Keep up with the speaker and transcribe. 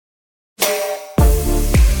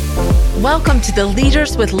Welcome to the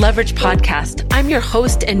Leaders with Leverage podcast. I'm your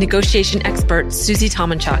host and negotiation expert, Susie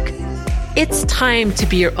Tomanchuk. It's time to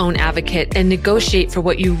be your own advocate and negotiate for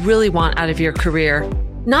what you really want out of your career.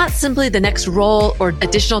 Not simply the next role or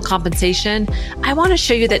additional compensation. I want to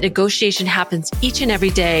show you that negotiation happens each and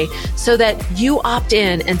every day so that you opt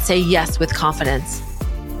in and say yes with confidence.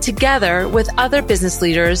 Together with other business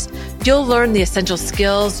leaders, you'll learn the essential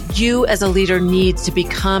skills you as a leader need to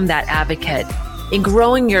become that advocate in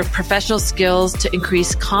growing your professional skills to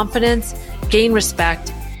increase confidence, gain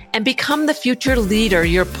respect, and become the future leader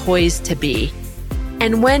you're poised to be.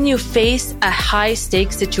 And when you face a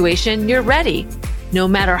high-stakes situation, you're ready, no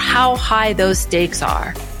matter how high those stakes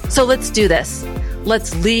are. So let's do this.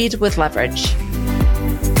 Let's lead with leverage.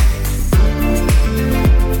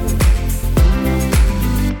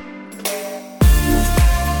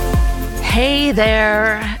 Hey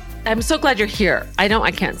there. I'm so glad you're here.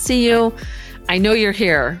 I can't see you. I know you're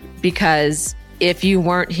here because if you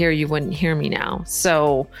weren't here, you wouldn't hear me now.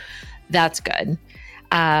 So that's good.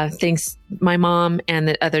 Thanks, my mom and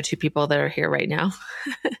the other two people that are here right now.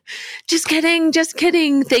 Just kidding.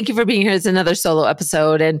 Thank you for being here. It's another solo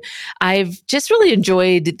episode. And I've just really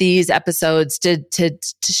enjoyed these episodes to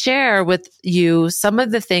share with you some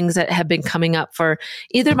of the things that have been coming up for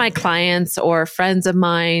either my clients or friends of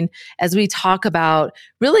mine as we talk about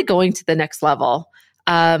really going to the next level.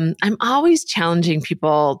 I'm always challenging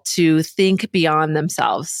people to think beyond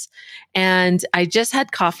themselves. And I just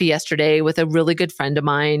had coffee yesterday with a really good friend of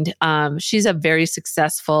mine. She's a very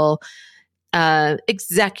successful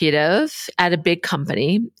executive at a big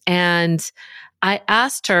company. And I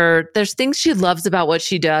asked her, there's things she loves about what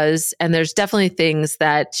she does. And there's definitely things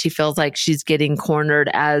that she feels like she's getting cornered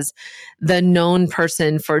as the known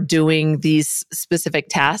person for doing these specific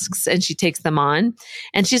tasks. And she takes them on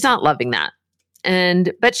and she's not loving that.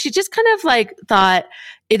 But she just kind of like thought,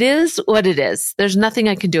 it is what it is. There's nothing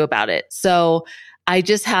I can do about it. So I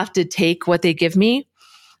just have to take what they give me.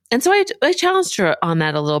 And so I challenged her on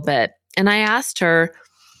that a little bit. And I asked her,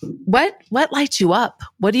 what lights you up?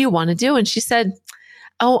 What do you want to do? And she said,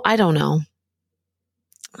 oh, I don't know.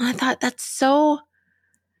 And I thought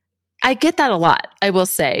I get that a lot. I will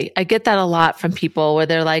say, I get that a lot from people where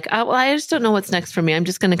they're like, oh, well, I just don't know what's next for me. I'm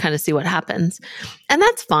just going to kind of see what happens. And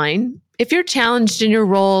that's fine. If you're challenged in your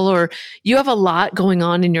role or you have a lot going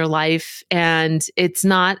on in your life and it's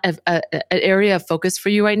not an area of focus for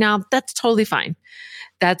you right now, that's totally fine.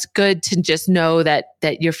 That's good to just know that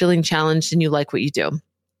you're feeling challenged and you like what you do.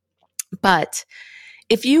 But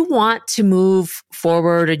if you want to move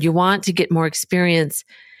forward or you want to get more experience,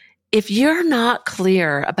 if you're not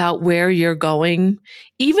clear about where you're going,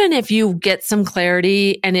 even if you get some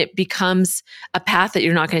clarity and it becomes a path that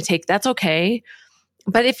you're not going to take, that's okay.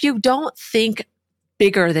 But if you don't think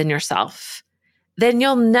bigger than yourself, then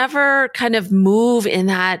you'll never kind of move in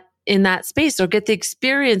that space or get the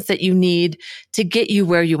experience that you need to get you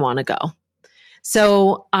where you want to go.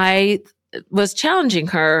 So I was challenging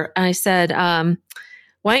her and I said,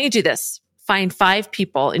 why don't you do this? Find 5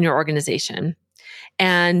 people in your organization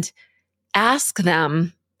and ask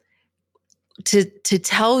them to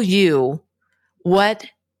tell you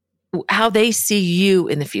how they see you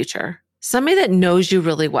in the future. Somebody that knows you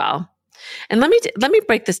really well. And let me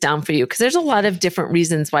break this down for you because there's a lot of different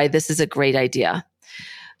reasons why this is a great idea.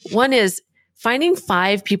 One is finding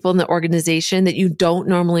 5 people in the organization that you don't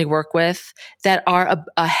normally work with that are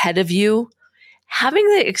ahead of you, having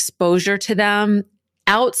the exposure to them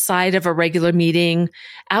outside of a regular meeting,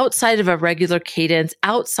 outside of a regular cadence,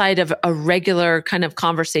 outside of a regular kind of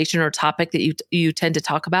conversation or topic that you tend to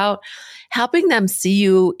talk about, helping them see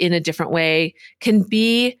you in a different way can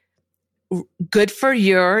be good for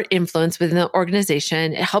your influence within the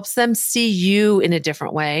organization. It helps them see you in a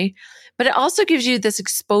different way, but it also gives you this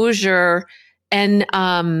exposure and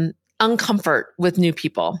uncomfort with new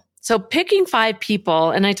people. So picking 5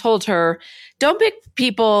 people, and I told her, don't pick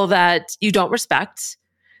people that you don't respect.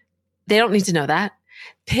 They don't need to know that.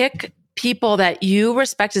 Pick people that you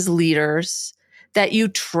respect as leaders, that you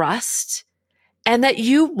trust, and that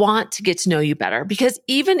you want to get to know you better. Because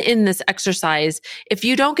even in this exercise, if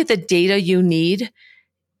you don't get the data you need,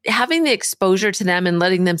 having the exposure to them and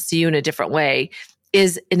letting them see you in a different way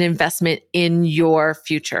is an investment in your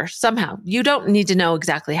future somehow. You don't need to know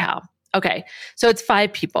exactly how. Okay, so it's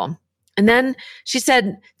 5 people. And then she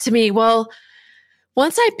said to me, well,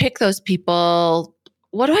 once I pick those people,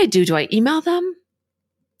 what do I do? Do I email them?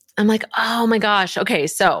 I'm like, oh my gosh. Okay,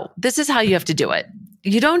 so this is how you have to do it.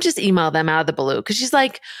 You don't just email them out of the blue. Because she's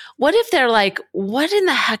like, what if they're like, what in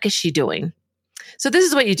the heck is she doing? So this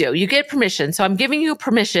is what you do. You get permission. So I'm giving you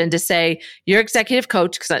permission to say, your executive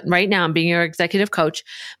coach, because right now I'm being your executive coach.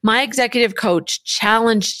 My executive coach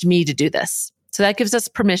challenged me to do this. So that gives us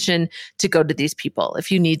permission to go to these people if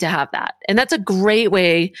you need to have that. And that's a great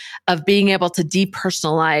way of being able to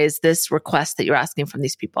depersonalize this request that you're asking from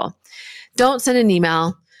these people. Don't send an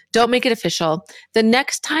email. Don't make it official. The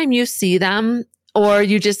next time you see them, or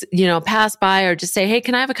you just, pass by, or just say, hey,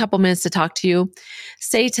 can I have a couple minutes to talk to you?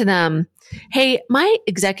 Say to them, hey, my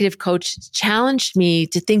executive coach challenged me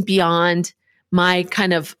to think beyond my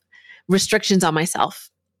kind of restrictions on myself.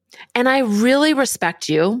 And I really respect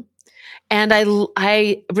you. And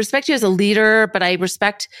I respect you as a leader, but I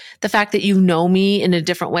respect the fact that you know me in a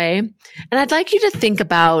different way. And I'd like you to think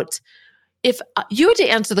about, if you had to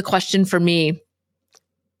answer the question for me,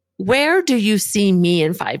 where do you see me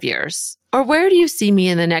in 5 years? Or where do you see me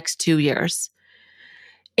in the next 2 years?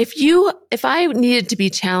 If I needed to be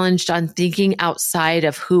challenged on thinking outside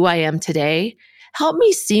of who I am today, help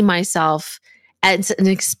me see myself as an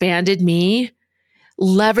expanded me,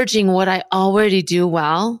 leveraging what I already do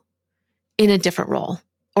well in a different role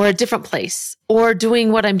or a different place, or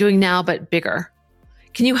doing what I'm doing now, but bigger.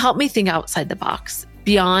 Can you help me think outside the box,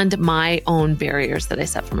 beyond my own barriers that I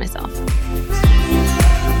set for myself?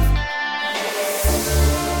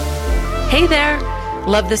 Hey there.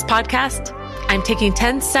 Love this podcast? I'm taking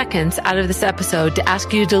 10 seconds out of this episode to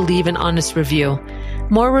ask you to leave an honest review.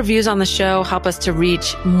 More reviews on the show help us to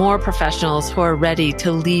reach more professionals who are ready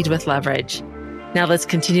to lead with leverage. Now let's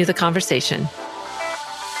continue the conversation.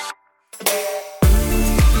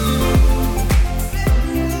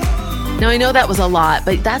 Now, I know that was a lot,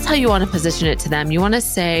 but that's how you want to position it to them. You want to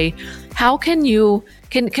say, how can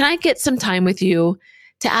I get some time with you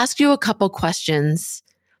to ask you a couple questions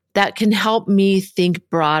that can help me think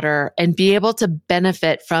broader and be able to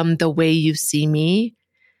benefit from the way you see me,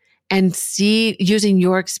 and see, using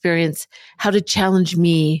your experience, how to challenge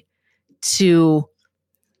me to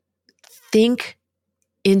think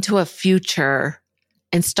into a future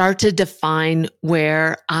and start to define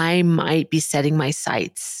where I might be setting my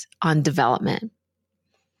sights on development.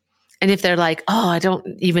 And if they're like, oh, I don't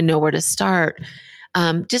even know where to start,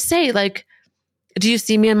 just say, like, do you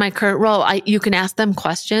see me in my current role? You can ask them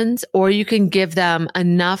questions, or you can give them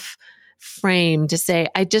enough frame to say,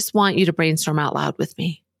 I just want you to brainstorm out loud with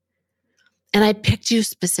me. And I picked you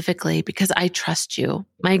specifically because I trust you.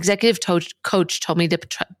 My executive coach told me to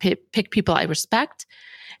pick people I respect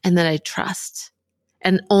and that I trust.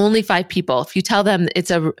 And only 5 people. If you tell them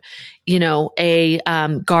it's a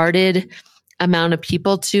guarded amount of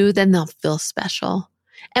people too, then they'll feel special.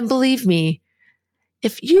 And believe me,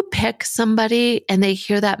 if you pick somebody and they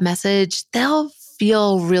hear that message, they'll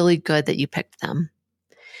feel really good that you picked them.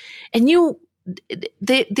 And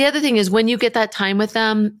the other thing is, when you get that time with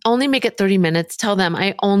them, only make it 30 minutes. Tell them,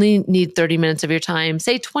 I only need 30 minutes of your time.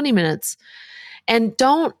 Say 20 minutes. And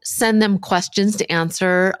don't send them questions to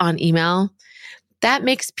answer on email. That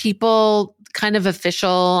makes people kind of official,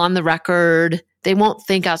 on the record. They won't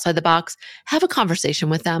think outside the box. Have a conversation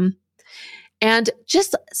with them. And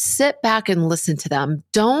just sit back and listen to them.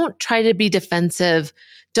 Don't try to be defensive.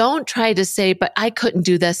 Don't try to say, but I couldn't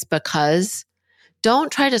do this because.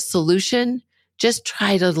 Don't try to solution. Just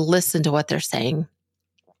try to listen to what they're saying.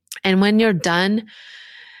 And when you're done,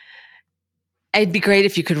 it'd be great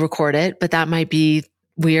if you could record it, but that might be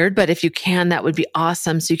weird. But if you can, that would be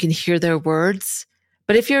awesome, so you can hear their words.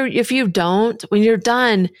 But if you don't, when you're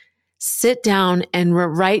done, sit down and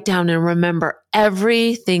write down and remember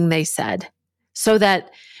everything they said, so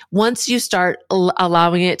that once you start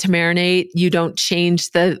allowing it to marinate, you don't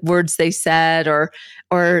change the words they said or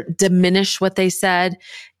diminish what they said.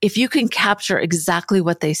 If you can capture exactly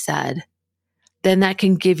what they said, then that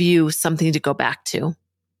can give you something to go back to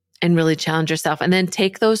and really challenge yourself. And then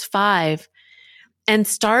take those 5 and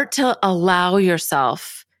start to allow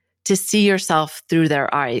yourself to see yourself through their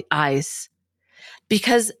eyes.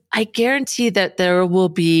 Because I guarantee that there will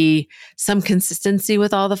be some consistency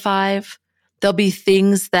with all the 5. There'll be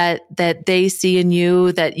things that they see in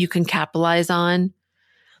you that you can capitalize on.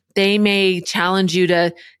 They may challenge you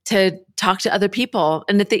to talk to other people.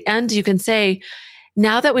 And at the end, you can say,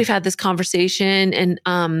 now that we've had this conversation, and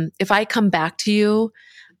if I come back to you,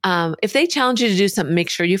 if they challenge you to do something,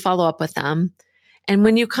 make sure you follow up with them. And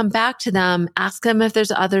when you come back to them, ask them if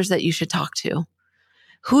there's others that you should talk to.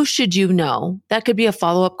 Who should you know? That could be a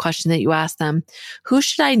follow-up question that you ask them. Who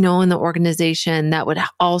should I know in the organization that would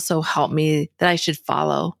also help me, that I should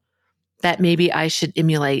follow, that maybe I should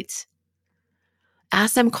emulate?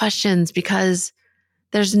 Ask them questions, because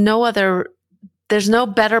there's no other There's no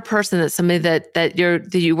better person than somebody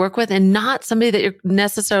that you work with, and not somebody that you're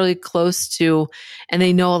necessarily close to and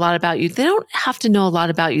they know a lot about you. They don't have to know a lot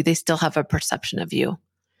about you. They still have a perception of you.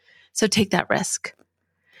 So take that risk.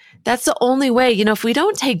 That's the only way. If we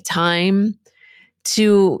don't take time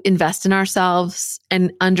to invest in ourselves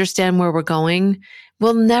and understand where we're going,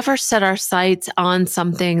 we'll never set our sights on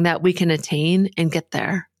something that we can attain and get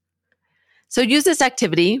there. So use this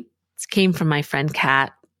activity. It came from my friend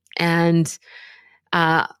Kat, and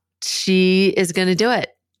she is going to do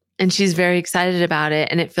it. And she's very excited about it.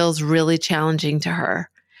 And it feels really challenging to her.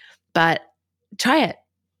 But try it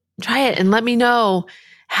and let me know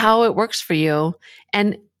how it works for you.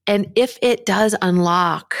 And if it does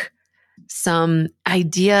unlock some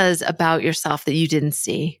ideas about yourself that you didn't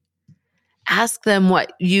see, ask them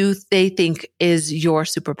what they think is your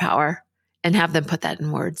superpower and have them put that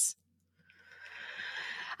in words.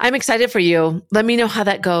 I'm excited for you. Let me know how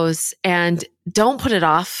that goes, and don't put it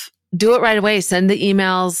off. Do it right away. Send the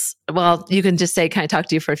emails. Well, you can just say, can I talk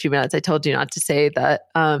to you for a few minutes? I told you not to say the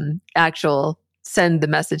actual send the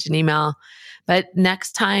message and email. But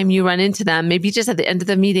next time you run into them, maybe just at the end of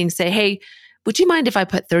the meeting, say, hey, would you mind if I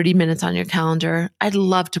put 30 minutes on your calendar? I'd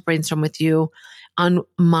love to brainstorm with you on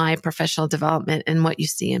my professional development and what you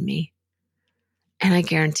see in me. And I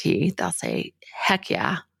guarantee they'll say, heck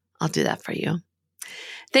yeah, I'll do that for you.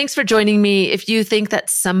 Thanks for joining me. If you think that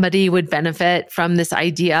somebody would benefit from this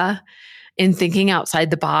idea in thinking outside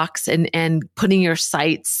the box and putting your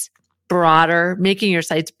sights broader, making your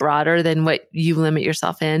sights broader than what you limit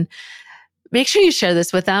yourself in, make sure you share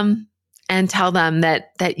this with them and tell them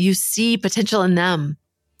that you see potential in them,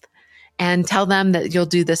 and tell them that you'll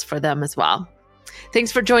do this for them as well.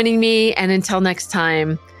 Thanks for joining me. And until next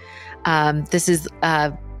time, this is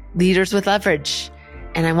Leaders with Leverage.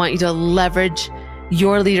 And I want you to leverage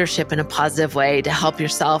your leadership in a positive way to help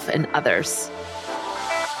yourself and others.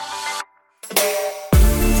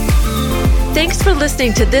 Thanks for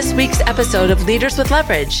listening to this week's episode of Leaders with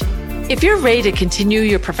Leverage. If you're ready to continue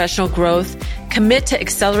your professional growth, commit to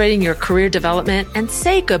accelerating your career development, and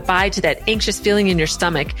say goodbye to that anxious feeling in your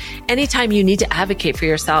stomach anytime you need to advocate for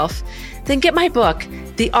yourself, then get my book,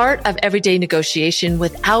 The Art of Everyday Negotiation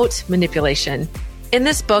Without Manipulation. In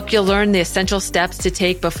this book, you'll learn the essential steps to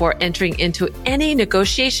take before entering into any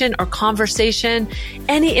negotiation or conversation,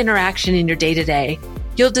 any interaction in your day-to-day.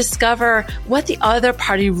 You'll discover what the other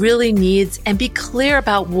party really needs and be clear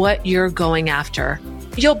about what you're going after.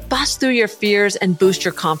 You'll bust through your fears and boost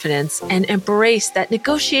your confidence and embrace that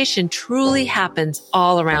negotiation truly happens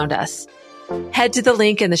all around us. Head to the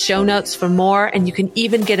link in the show notes for more, and you can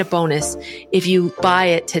even get a bonus if you buy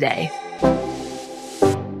it today.